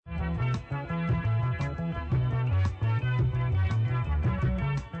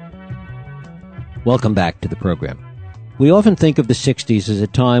Welcome back to the program. We often think of the 60s as a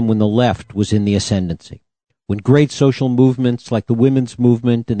time when the left was in the ascendancy, when great social movements like the women's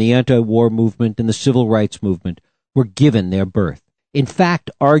movement and the anti-war movement and the civil rights movement were given their birth. In fact,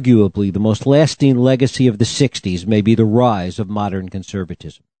 arguably, the most lasting legacy of the 60s may be the rise of modern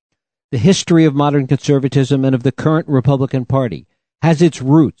conservatism. The history of modern conservatism and of the current Republican Party has its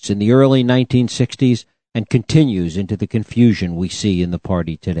roots in the early 1960s and continues into the confusion we see in the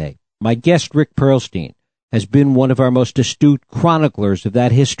party today. My guest, Rick Perlstein, has been one of our most astute chroniclers of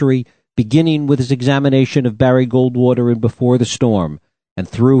that history, beginning with his examination of Barry Goldwater in Before the Storm, and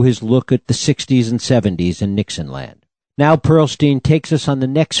through his look at the 60s and 70s in Nixonland. Now Perlstein takes us on the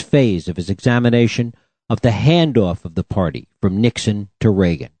next phase of his examination of the handoff of the party from Nixon to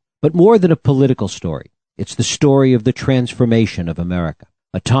Reagan. But more than a political story, it's the story of the transformation of America.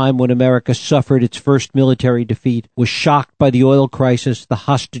 A time when America suffered its first military defeat, was shocked by the oil crisis, the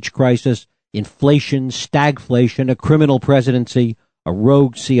hostage crisis, inflation, stagflation, a criminal presidency, a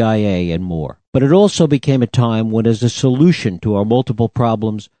rogue CIA, and more. But it also became a time when, as a solution to our multiple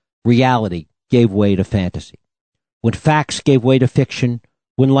problems, reality gave way to fantasy. When facts gave way to fiction,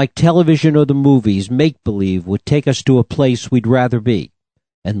 when, like television or the movies, make-believe would take us to a place we'd rather be.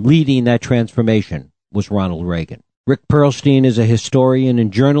 And leading that transformation was Ronald Reagan. Rick Perlstein is a historian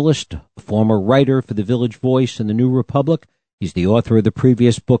and journalist, a former writer for the Village Voice and the New Republic. He's the author of the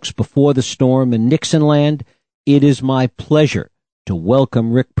previous books Before the Storm and Nixonland. It is my pleasure to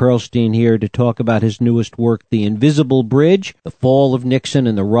welcome Rick Perlstein here to talk about his newest work, The Invisible Bridge, The Fall of Nixon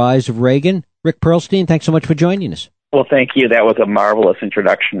and the Rise of Reagan. Rick Perlstein, thanks so much for joining us. Well, thank you. That was a marvelous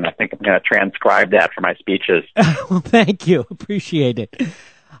introduction. I think I'm going to transcribe that for my speeches. Well, thank you. Appreciate it.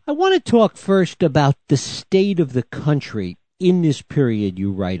 I want to talk first about the state of the country in this period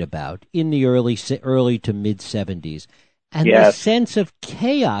you write about, in the early to mid-'70s, and the sense of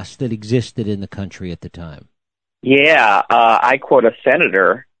chaos that existed in the country at the time. Yeah, I quote a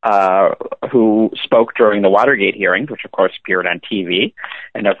senator who spoke during the Watergate hearings, which of course appeared on TV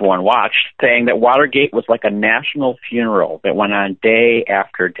and everyone watched, saying that Watergate was like a national funeral that went on day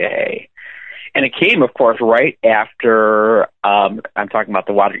after day. And it came, of course, right after, I'm talking about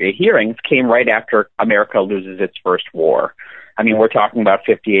the Watergate hearings, came right after America loses its first war. I mean, we're talking about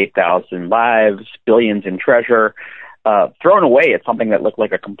 58,000 lives, billions in treasure, thrown away at something that looked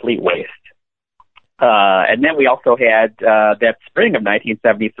like a complete waste. And then we also had that spring of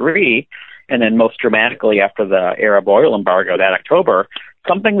 1973, and then most dramatically after the Arab oil embargo that October,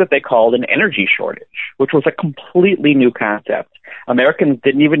 something that they called an energy shortage, which was a completely new concept. Americans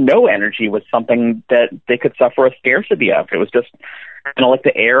didn't even know energy was something that they could suffer a scarcity of. It was just kind of like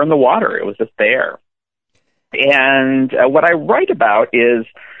the air and the water. It was just there. And what I write about is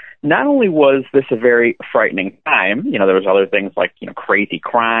not only was this a very frightening time, there was other things like, crazy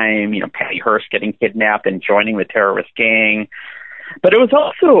crime, Patty Hearst getting kidnapped and joining the terrorist gang, but it was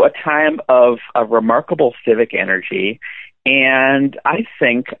also a time of remarkable civic energy and I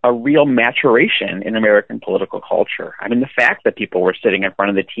think a real maturation in American political culture. I mean, the fact that people were sitting in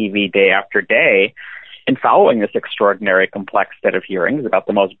front of the TV day after day and following this extraordinary complex set of hearings about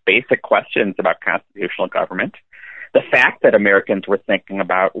the most basic questions about constitutional government, the fact that Americans were thinking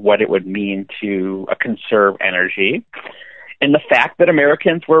about what it would mean to conserve energy, and the fact that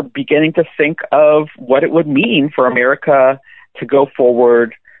Americans were beginning to think of what it would mean for America to go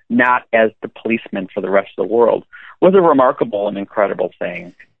forward not as the policeman for the rest of the world was a remarkable and incredible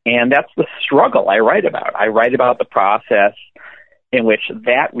thing. And that's the struggle I write about. I write about the process in which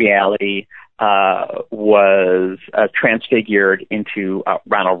that reality was transfigured into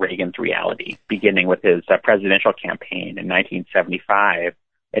Ronald Reagan's reality, beginning with his presidential campaign in 1975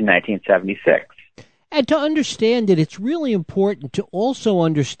 and 1976. And to understand it, it's really important to also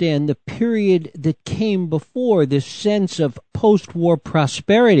understand the period that came before, this sense of post-war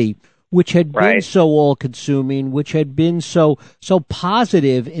prosperity, which had been so all-consuming, which had been so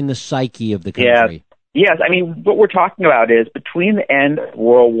positive in the psyche of the country. Yes, I mean, what we're talking about is between the end of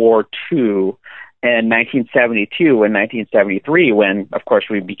World War II and 1972 and 1973, when, of course,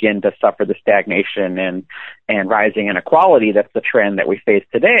 we begin to suffer the stagnation and rising inequality, that's the trend that we face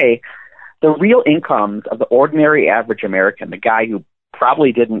today, the real incomes of the ordinary average American, the guy who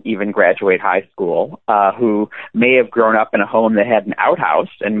probably didn't even graduate high school, who may have grown up in a home that had an outhouse,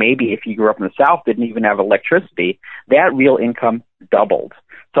 and maybe if you grew up in the South didn't even have electricity, that real income doubled.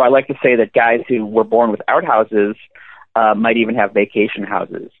 So I like to say that guys who were born with outhouses might even have vacation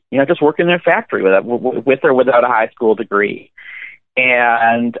houses, just working in a factory with or without a high school degree.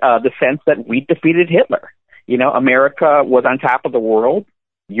 And the sense that we defeated Hitler. America was on top of the world.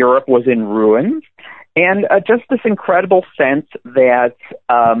 Europe was in ruins. And just this incredible sense that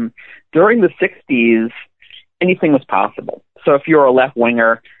during the 60s, anything was possible. So if you're a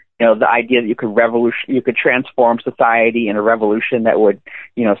left-winger, the idea that you could transform society in a revolution that would,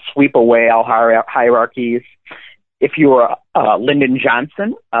 sweep away all hierarchies. If you were Lyndon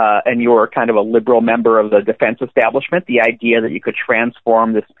Johnson and you were kind of a liberal member of the defense establishment, the idea that you could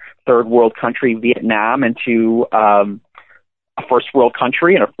transform this third world country, Vietnam, into a first world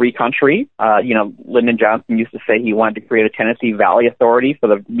country and a free country. Lyndon Johnson used to say he wanted to create a Tennessee Valley Authority for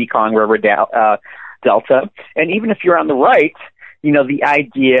the Mekong River Delta. And even if you're on the right, the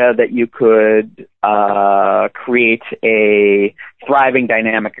idea that you could create a thriving,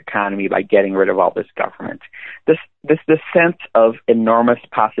 dynamic economy by getting rid of all this government. This sense of enormous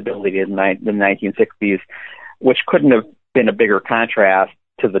possibility in the 1960s, which couldn't have been a bigger contrast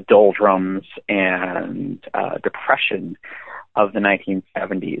to the doldrums and depression of the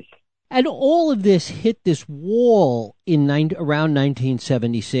 1970s. And all of this hit this wall around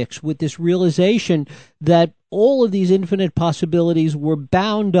 1976 with this realization that all of these infinite possibilities were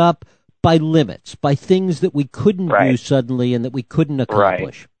bound up by limits, by things that we couldn't do suddenly and that we couldn't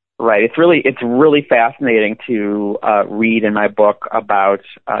accomplish. Right. It's really fascinating to read in my book about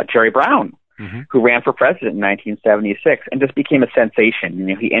Jerry Brown, who ran for president in 1976 and just became a sensation.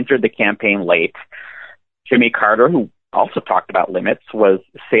 He entered the campaign late. Jimmy Carter, who also talked about limits, was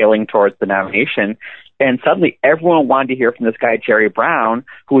sailing towards the nomination. And suddenly everyone wanted to hear from this guy, Jerry Brown,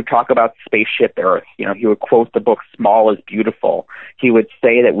 who would talk about Spaceship Earth. He would quote the book Small is Beautiful. He would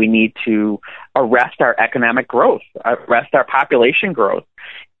say that we need to arrest our economic growth, arrest our population growth.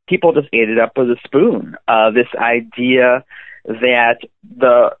 People just ate it up with a spoon. This idea that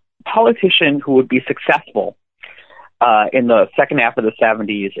the politician who would be successful in the second half of the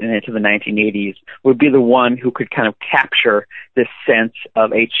 70s and into the 1980s would be the one who could kind of capture this sense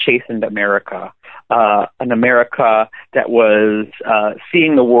of a chastened America, an America that was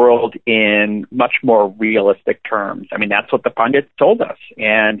seeing the world in much more realistic terms. I mean, that's what the pundits told us.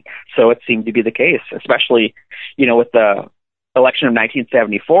 And so it seemed to be the case, especially, with the election of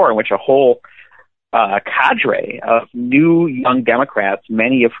 1974, in which a whole cadre of new young Democrats,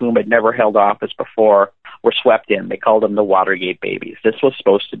 many of whom had never held office before, were swept in. They called them the Watergate babies. This was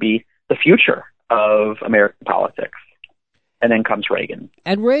supposed to be the future of American politics. And then comes Reagan.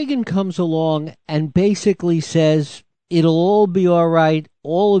 And Reagan comes along and basically says, it'll all be all right.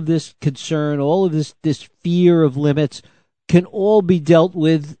 All of this concern, all of this fear of limits can all be dealt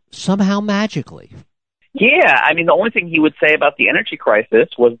with somehow magically. Yeah. I mean, the only thing he would say about the energy crisis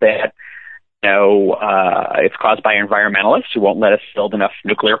was that it's caused by environmentalists who won't let us build enough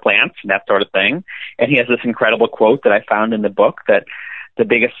nuclear plants and that sort of thing. And he has this incredible quote that I found in the book that the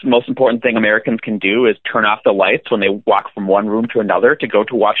biggest, most important thing Americans can do is turn off the lights when they walk from one room to another to go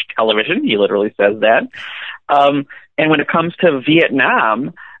to watch television. He literally says that. And when it comes to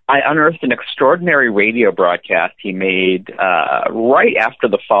Vietnam, I unearthed an extraordinary radio broadcast he made right after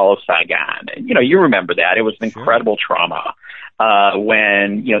the fall of Saigon. And, you remember that. It was an incredible trauma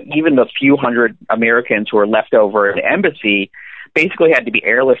when, even the few hundred Americans who were left over at the embassy basically had to be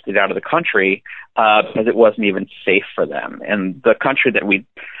airlifted out of the country because it wasn't even safe for them. And the country that we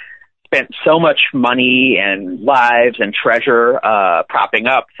spent so much money and lives and treasure propping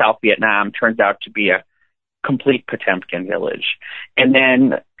up, South Vietnam, turns out to be a complete Potemkin village. And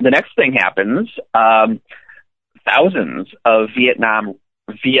then the next thing happens, thousands of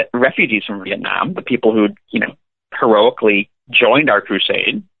refugees from Vietnam, the people who, heroically joined our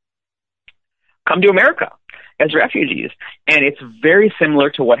crusade, come to America as refugees. And it's very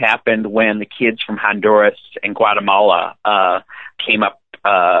similar to what happened when the kids from Honduras and Guatemala came up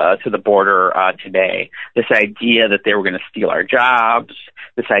to the border today. This idea that they were going to steal our jobs,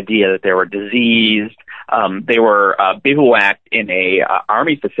 this idea that they were diseased. They were bivouacked in a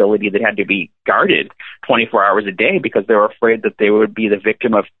army facility that had to be guarded 24 hours a day because they were afraid that they would be the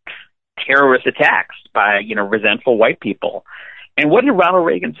victim of terrorist attacks by, resentful white people. And what did Ronald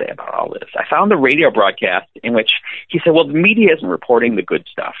Reagan say about all this? I found the radio broadcast in which he said, well, the media isn't reporting the good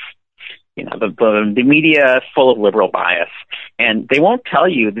stuff. The media is full of liberal bias, and they won't tell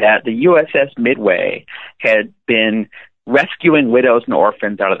you that the USS Midway had been rescuing widows and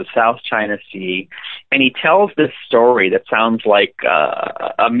orphans out of the South China Sea. And he tells this story that sounds like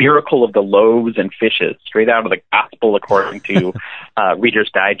a miracle of the loaves and fishes, straight out of the gospel according to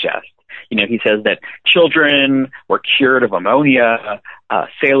Reader's Digest. He says that children were cured of ammonia,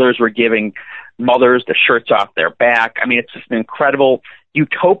 sailors were giving mothers the shirts off their back. I mean, it's just an incredible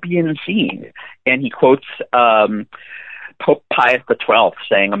utopian scene. And he quotes Pope Pius XII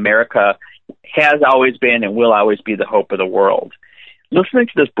saying, America has always been and will always be the hope of the world. Listening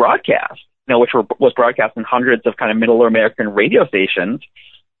to this broadcast, which was broadcast in hundreds of kind of middle American radio stations,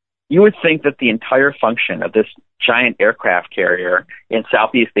 You would think that the entire function of this giant aircraft carrier in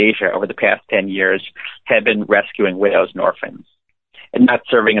Southeast Asia over the past 10 years had been rescuing widows and orphans and not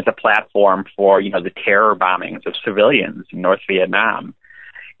serving as a platform for, the terror bombings of civilians in North Vietnam.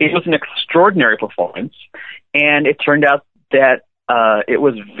 It was an extraordinary performance, and it turned out that it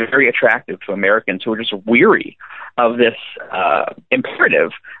was very attractive to Americans who were just weary of this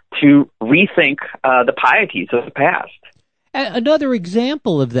imperative to rethink the pieties of the past. Another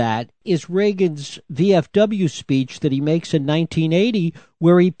example of that is Reagan's VFW speech that he makes in 1980,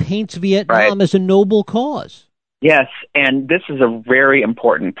 where he paints Vietnam as a noble cause. Yes, and this is a very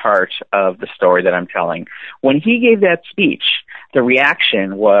important part of the story that I'm telling. When he gave that speech, the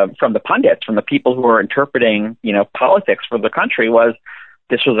reaction from the pundits, from the people who were interpreting, politics for the country, was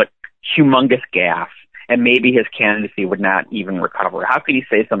this was a humongous gaffe, and maybe his candidacy would not even recover. How could he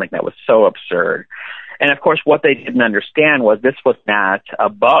say something that was so absurd? And of course, what they didn't understand was this was not a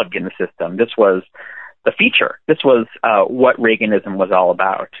bug in the system. This was the feature. This was what Reaganism was all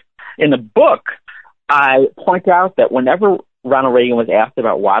about. In the book, I point out that whenever Ronald Reagan was asked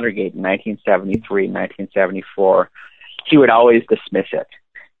about Watergate in 1973 and 1974, he would always dismiss it.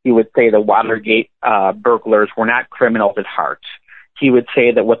 He would say the Watergate burglars were not criminals at heart. He would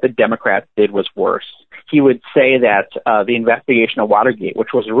say that what the Democrats did was worse. He would say that the investigation of Watergate, which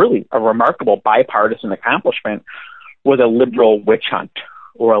was really a remarkable bipartisan accomplishment, was a liberal witch hunt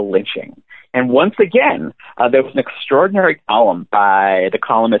or a lynching. And once again, there was an extraordinary column by the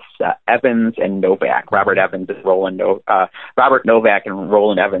columnists Evans and Novak, Robert Novak and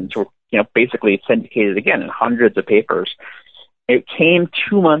Roland Evans, who were basically syndicated again in hundreds of papers. It came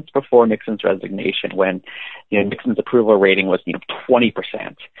 2 months before Nixon's resignation, when Nixon's approval rating was 20%.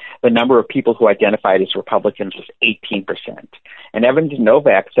 The number of people who identified as Republicans was 18%. And Evans and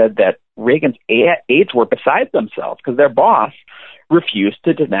Novak said that Reagan's aides were beside themselves because their boss refused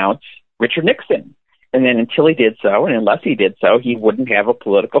to denounce Richard Nixon. And then until he did so, and unless he did so, he wouldn't have a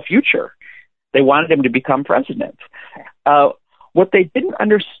political future. They wanted him to become president. What they didn't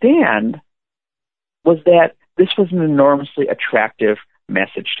understand was that this was an enormously attractive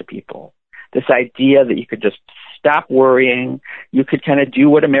message to people. This idea that you could just stop worrying, you could kind of do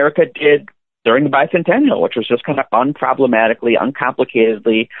what America did during the bicentennial, which was just kind of unproblematically,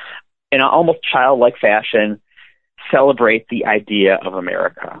 uncomplicatedly, in an almost childlike fashion, celebrate the idea of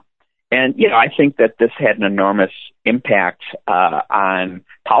America. And, I think that this had an enormous impact on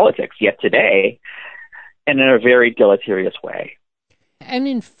politics yet today, and in a very deleterious way. And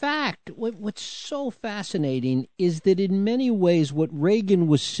in fact, what's so fascinating is that in many ways what Reagan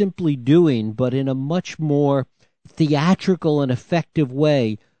was simply doing, but in a much more theatrical and effective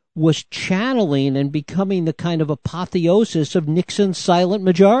way, was channeling and becoming the kind of apotheosis of Nixon's silent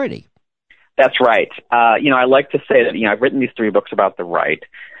majority. That's right. I like to say that, I've written these 3 books about the right.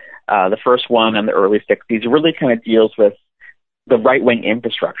 The first one in the early 60s really kind of deals with the right-wing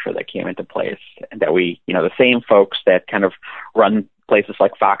infrastructure that came into place, and that the same folks that kind of run places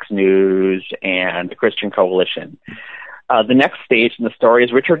like Fox News and the Christian Coalition. The next stage in the story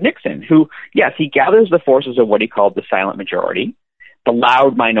is Richard Nixon, who, yes, he gathers the forces of what he called the silent majority. The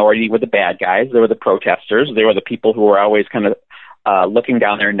loud minority were the bad guys. They were the protesters. They were the people who were always kind of looking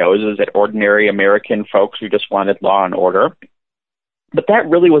down their noses at ordinary American folks who just wanted law and order. But that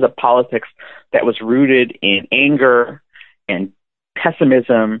really was a politics that was rooted in anger and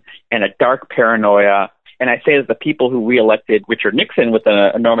pessimism and a dark paranoia. And I say that the people who reelected Richard Nixon with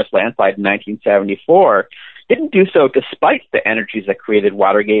an enormous landslide in 1974 didn't do so despite the energies that created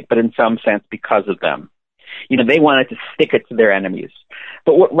Watergate, but in some sense because of them. They wanted to stick it to their enemies.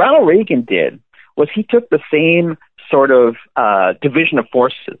 But what Ronald Reagan did was he took the same sort of division of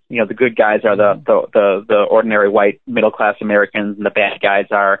forces. The good guys are the ordinary white middle-class Americans, and the bad guys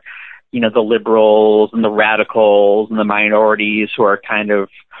are, the liberals and the radicals and the minorities who are kind of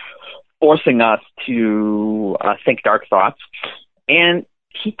forcing us to think dark thoughts. And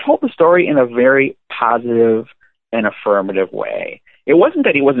he told the story in a very positive and affirmative way. It wasn't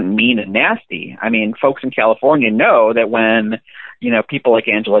that he wasn't mean and nasty. I mean, folks in California know that when, people like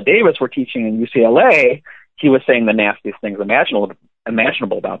Angela Davis were teaching in UCLA, he was saying the nastiest things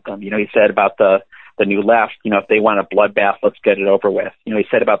imaginable about them. He said about the new left, if they want a bloodbath, let's get it over with. He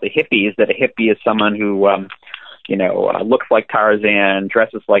said about the hippies that a hippie is someone who, looks like Tarzan,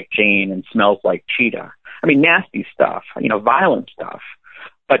 dresses like Jane, and smells like Cheetah. I mean, nasty stuff, violent stuff.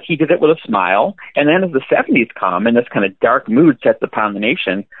 But he did it with a smile. And then as the 70s come and this kind of dark mood sets upon the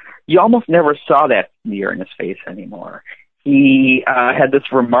nation, you almost never saw that sneer in his face anymore. He had this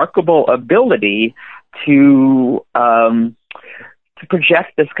remarkable ability to to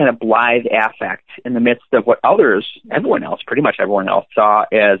project this kind of blithe affect in the midst of what pretty much everyone else, saw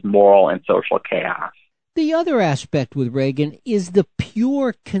as moral and social chaos. The other aspect with Reagan is the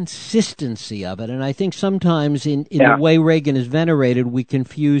pure consistency of it. And I think sometimes in the way Reagan is venerated, we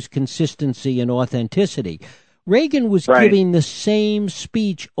confuse consistency and authenticity. Reagan was giving the same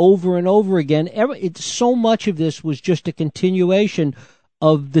speech over and over again. So much of this was just a continuation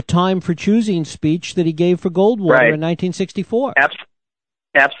of the time for choosing speech that he gave for Goldwater in 1964.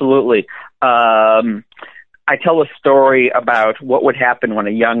 Absolutely. I tell a story about what would happen when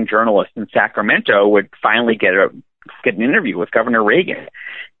a young journalist in Sacramento would finally get an interview with Governor Reagan,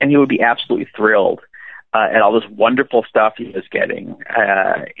 and he would be absolutely thrilled at all this wonderful stuff he was getting.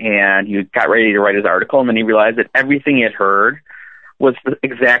 And he got ready to write his article, and then he realized that everything he had heard was the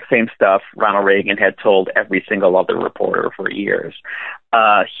exact same stuff Ronald Reagan had told every single other reporter for years.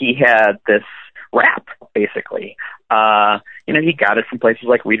 He had this rap, basically. He got it from places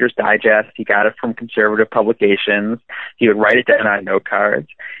like Reader's Digest. He got it from conservative publications. He would write it down on note cards.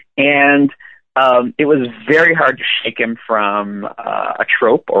 And it was very hard to shake him from a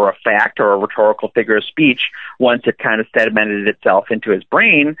trope or a fact or a rhetorical figure of speech once it kind of sedimented itself into his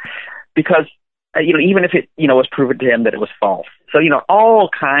brain, because, even if it, was proven to him that it was false. So, all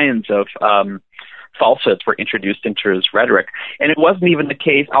kinds of falsehoods were introduced into his rhetoric. And it wasn't even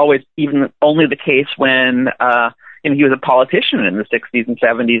only the case when, he was a politician in the 60s and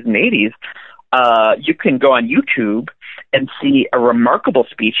 70s and 80s. You can go on YouTube and see a remarkable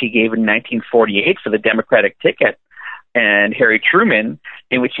speech he gave in 1948 for the Democratic ticket and Harry Truman,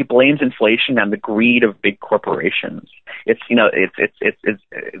 in which he blames inflation on the greed of big corporations. The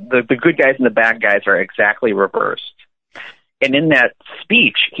good guys and the bad guys are exactly reversed. And in that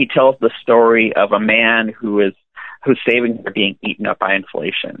speech, he tells the story of a man whose savings are being eaten up by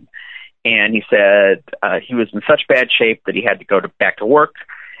inflation. And he said he was in such bad shape that he had to go back to work.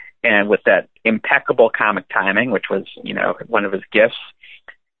 And with that impeccable comic timing, which was, one of his gifts,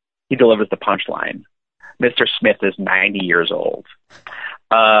 he delivers the punchline. Mr. Smith is 90 years old.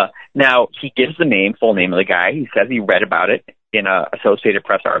 Now, he gives the full name of the guy. He says he read about it in an Associated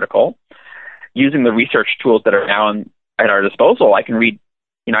Press article. Using the research tools that are now at our disposal, I can read,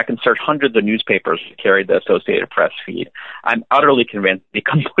 I can search hundreds of newspapers that carry the Associated Press feed. I'm utterly convinced he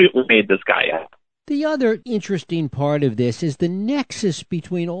completely made this guy up. The other interesting part of this is the nexus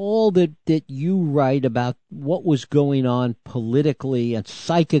between all that you write about what was going on politically and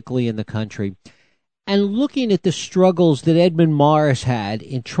psychically in the country, and looking at the struggles that Edmund Morris had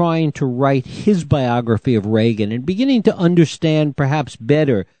in trying to write his biography of Reagan and beginning to understand perhaps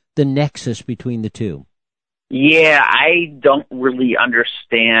better the nexus between the two. Yeah, I don't really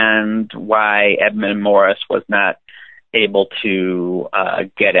understand why Edmund Morris was not able to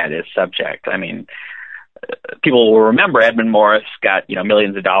get at his subject. I mean, people will remember Edmund Morris got,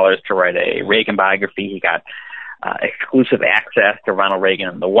 millions of dollars to write a Reagan biography. He got exclusive access to Ronald Reagan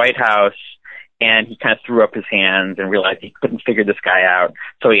in the White House, and he kind of threw up his hands and realized he couldn't figure this guy out.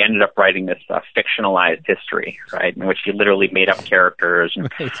 So he ended up writing this fictionalized history, right, in which he literally made up characters and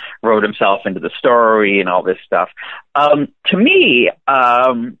wrote himself into the story and all this stuff. To me,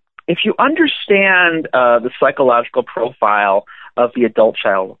 if you understand the psychological profile of the adult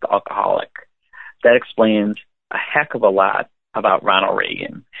child alcoholic, that explains a heck of a lot about Ronald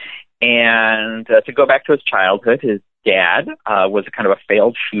Reagan. And to go back to his childhood, his dad was a kind of a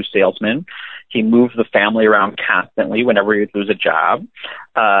failed shoe salesman. He moved the family around constantly whenever he would lose a job.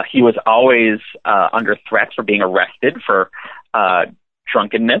 He was always under threat for being arrested for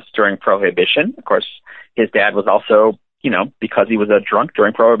drunkenness during Prohibition. Of course, his dad was also, because he was a drunk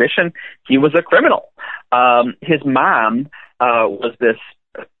during Prohibition, he was a criminal. His mom was this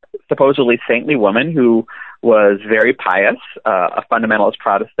supposedly saintly woman who was very pious, a fundamentalist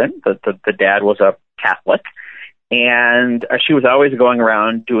Protestant. The dad was a Catholic, and she was always going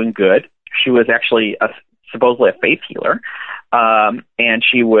around doing good. She was actually supposedly a faith healer, and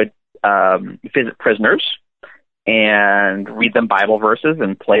she would visit prisoners and read them Bible verses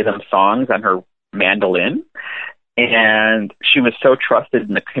and play them songs on her mandolin. And she was so trusted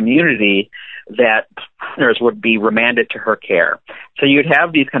in the community that prisoners would be remanded to her care. So you'd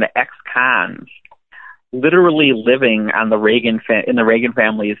have these kind of ex-cons literally living on in the Reagan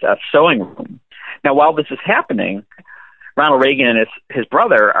family's sewing room. Now, while this is happening, Ronald Reagan and his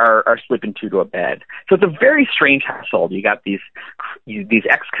brother are sleeping two to a bed. So it's a very strange household. You got these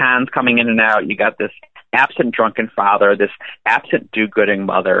ex-cons coming in and out. You got this absent drunken father, this absent do-gooding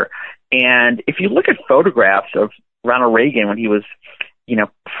mother. And if you look at photographs of Ronald Reagan when he was,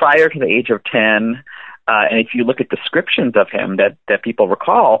 prior to the age of 10, and if you look at descriptions of him that people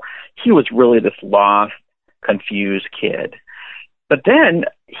recall, he was really this lost, confused kid. But then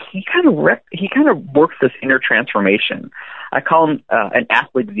he kind of works this inner transformation. I call him an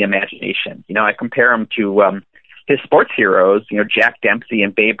athlete of the imagination. I compare him to his sports heroes, Jack Dempsey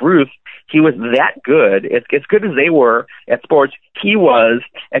and Babe Ruth. He was that good, as good as they were at sports. He was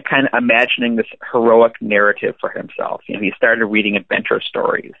at kind of imagining this heroic narrative for himself. He started reading adventure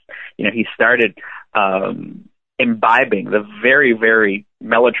stories. He started imbibing the very, very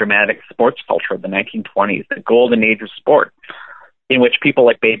melodramatic sports culture of the 1920s, the golden age of sport, in which people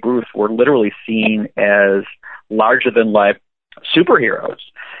like Babe Ruth were literally seen as larger-than-life superheroes.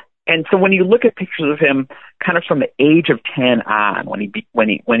 And so when you look at pictures of him kind of from the age of 10 on, when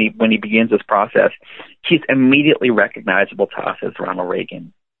he begins this process, he's immediately recognizable to us as Ronald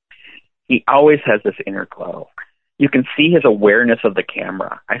Reagan. He always has this inner glow. You can see his awareness of the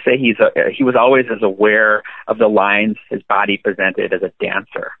camera. I say he was always as aware of the lines his body presented as a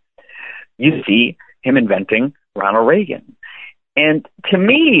dancer. You see him inventing Ronald Reagan. And to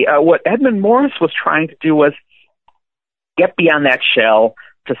me, what Edmund Morris was trying to do was get beyond that shell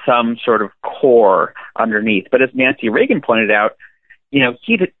to some sort of core underneath. But as Nancy Reagan pointed out,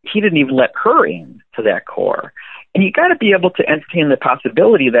 he didn't even let her in to that core. And you got to be able to entertain the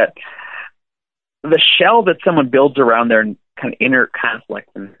possibility that the shell that someone builds around their kind of inner conflict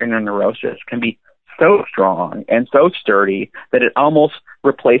and inner neurosis can be so strong and so sturdy that it almost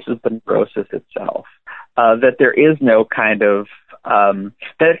replaces the neurosis itself. That there is no kind of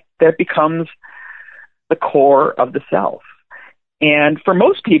that becomes the core of the self. And for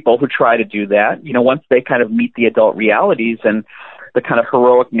most people who try to do that, once they kind of meet the adult realities and the kind of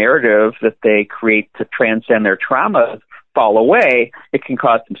heroic narrative that they create to transcend their traumas fall away, it can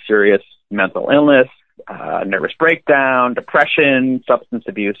cause some serious mental illness, nervous breakdown, depression, substance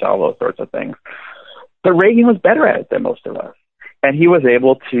abuse, all those sorts of things. But Reagan was better at it than most of us. And he was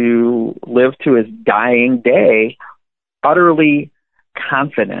able to live to his dying day utterly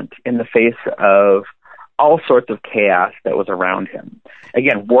confident in the face of all sorts of chaos that was around him.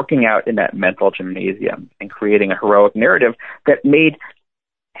 Again, working out in that mental gymnasium and creating a heroic narrative that made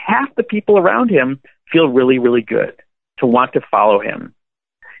half the people around him feel really, really good, to want to follow him.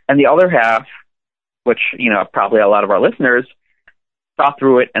 And the other half, which, probably a lot of our listeners, saw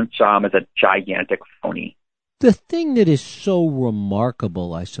through it and saw him as a gigantic phony. The thing that is so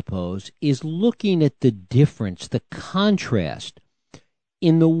remarkable, I suppose, is looking at the difference, the contrast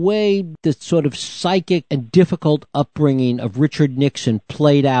in the way the sort of psychic and difficult upbringing of Richard Nixon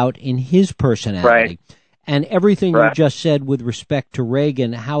played out in his personality. Right. And everything you just said with respect to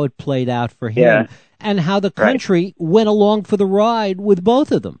Reagan, how it played out for him, and how the country went along for the ride with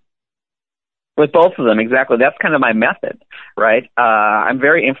both of them. With both of them, exactly. That's kind of my method, right? I'm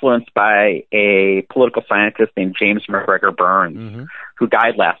very influenced by a political scientist named James McGregor Burns, who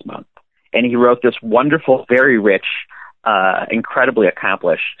died last month. And he wrote this wonderful, very rich, incredibly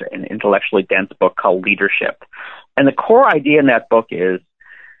accomplished and intellectually dense book called Leadership. And the core idea in that book is,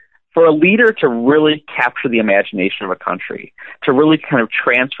 for a leader to really capture the imagination of a country, to really kind of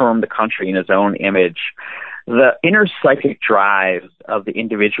transform the country in his own image, the inner psychic drives of the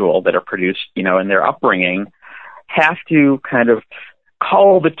individual that are produced, in their upbringing have to kind of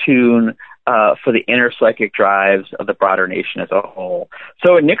call the tune for the inner psychic drives of the broader nation as a whole.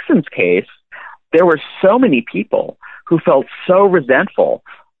 So in Nixon's case, there were so many people who felt so resentful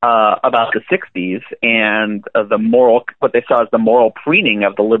about the 60s and what they saw as the moral preening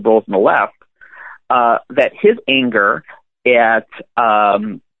of the liberals and the left, that his anger at,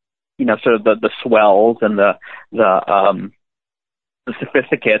 sort of the swells and the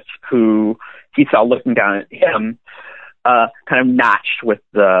sophisticates who he saw looking down at him, kind of notched with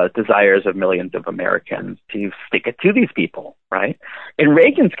the desires of millions of Americans to stick it to these people, right? In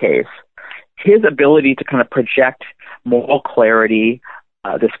Reagan's case, his ability to kind of project moral clarity,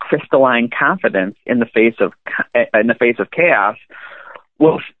 this crystalline confidence in the face of chaos,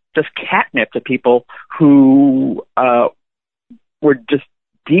 was just catnip to people who were just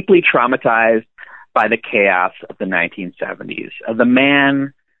deeply traumatized by the chaos of the 1970s. The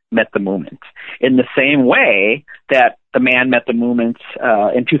man met the movement in the same way that the man met the movement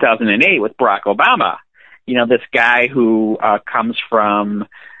in 2008 with Barack Obama. This guy who comes from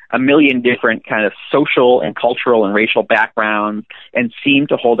a million different kind of social and cultural and racial backgrounds and seemed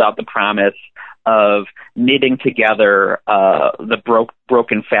to hold out the promise of knitting together the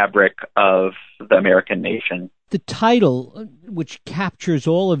broken fabric of the American nation. The title, which captures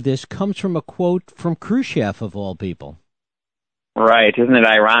all of this, comes from a quote from Khrushchev, of all people. Right. Isn't it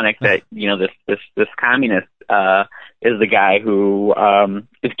ironic that, this communist is the guy who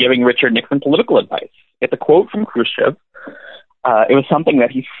is giving Richard Nixon political advice? It's a quote from Khrushchev. It was something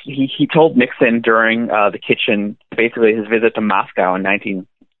that he told Nixon during the kitchen, basically his visit to Moscow in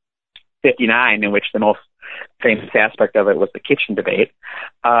 1959, in which the most famous aspect of it was the kitchen debate.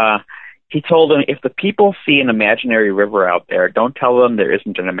 He told him, if the people see an imaginary river out there, don't tell them there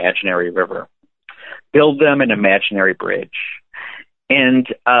isn't an imaginary river. Build them an imaginary bridge. And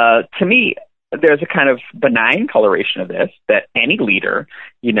to me, there's a kind of benign coloration of this, that any leader,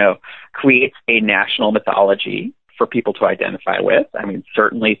 creates a national mythology for people to identify with. I mean,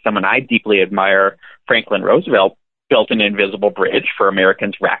 certainly someone I deeply admire, Franklin Roosevelt, built an invisible bridge for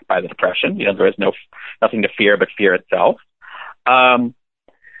Americans racked by the Depression. There was nothing to fear but fear itself. Ronald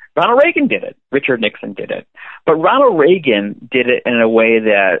Reagan did it. Richard Nixon did it. But Ronald Reagan did it in a way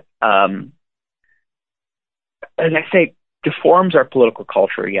that, as I say, deforms our political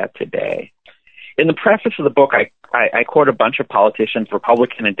culture yet today. In the preface of the book, I quote a bunch of politicians,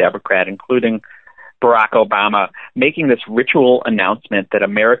 Republican and Democrat, including Barack Obama, making this ritual announcement that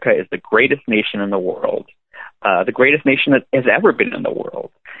America is the greatest nation in the world, the greatest nation that has ever been in the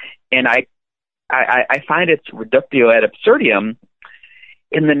world. And I find its reductio ad absurdum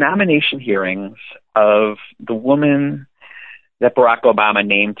in the nomination hearings of the woman that Barack Obama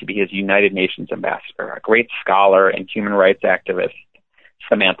named to be his United Nations ambassador, a great scholar and human rights activist,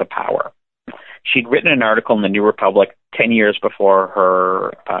 Samantha Power. She'd written an article in the New Republic 10 years before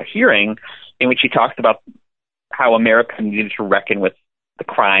her hearing, in which she talks about how America needed to reckon with the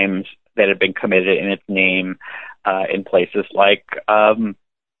crimes that had been committed in its name in places like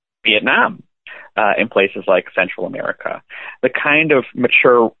Vietnam, in places like Central America. The kind of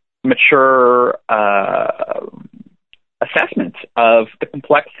mature assessment of the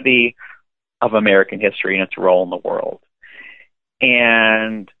complexity of American history and its role in the world.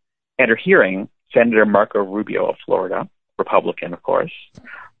 And at her hearing, Senator Marco Rubio of Florida, Republican, of course,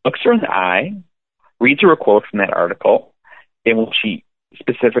 looks her in the eye, reads her a quote from that article, in which she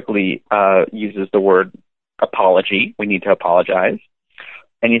specifically uses the word apology. We need to apologize.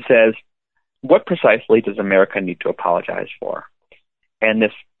 And he says, what precisely does America need to apologize for? And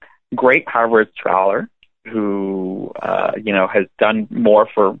this great Harvard scholar who, has done more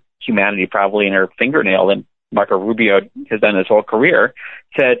for humanity probably in her fingernail than Marco Rubio has done his whole career,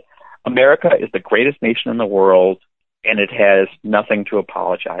 said, America is the greatest nation in the world, and it has nothing to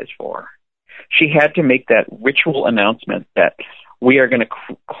apologize for. She had to make that ritual announcement that we have to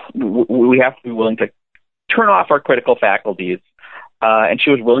be willing to turn off our critical faculties, and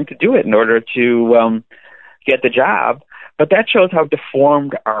she was willing to do it in order to get the job. But that shows how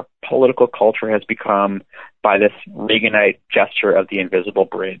deformed our political culture has become by this Reaganite gesture of the invisible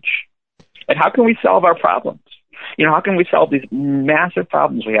bridge. And how can we solve our problems? How can we solve these massive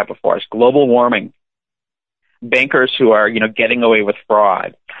problems we have before us? Global warming, bankers who are, getting away with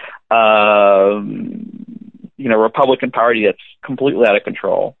fraud, Republican Party that's completely out of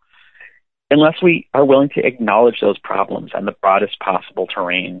control, unless we are willing to acknowledge those problems on the broadest possible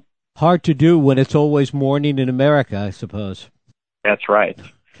terrain. Hard to do when it's always morning in America, I suppose. That's right.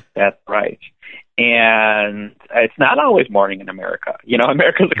 That's right. And it's not always morning in America.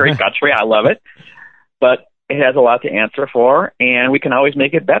 America's a great country. I love it. But it has a lot to answer for, and we can always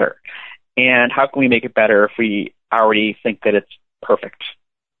make it better. And how can we make it better if we already think that it's perfect?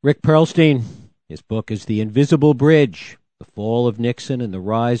 Rick Perlstein, his book is The Invisible Bridge, The Fall of Nixon and the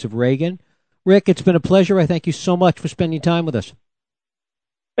Rise of Reagan. Rick, it's been a pleasure. I thank you so much for spending time with us.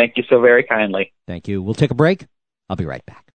 Thank you so very kindly. Thank you. We'll take a break. I'll be right back.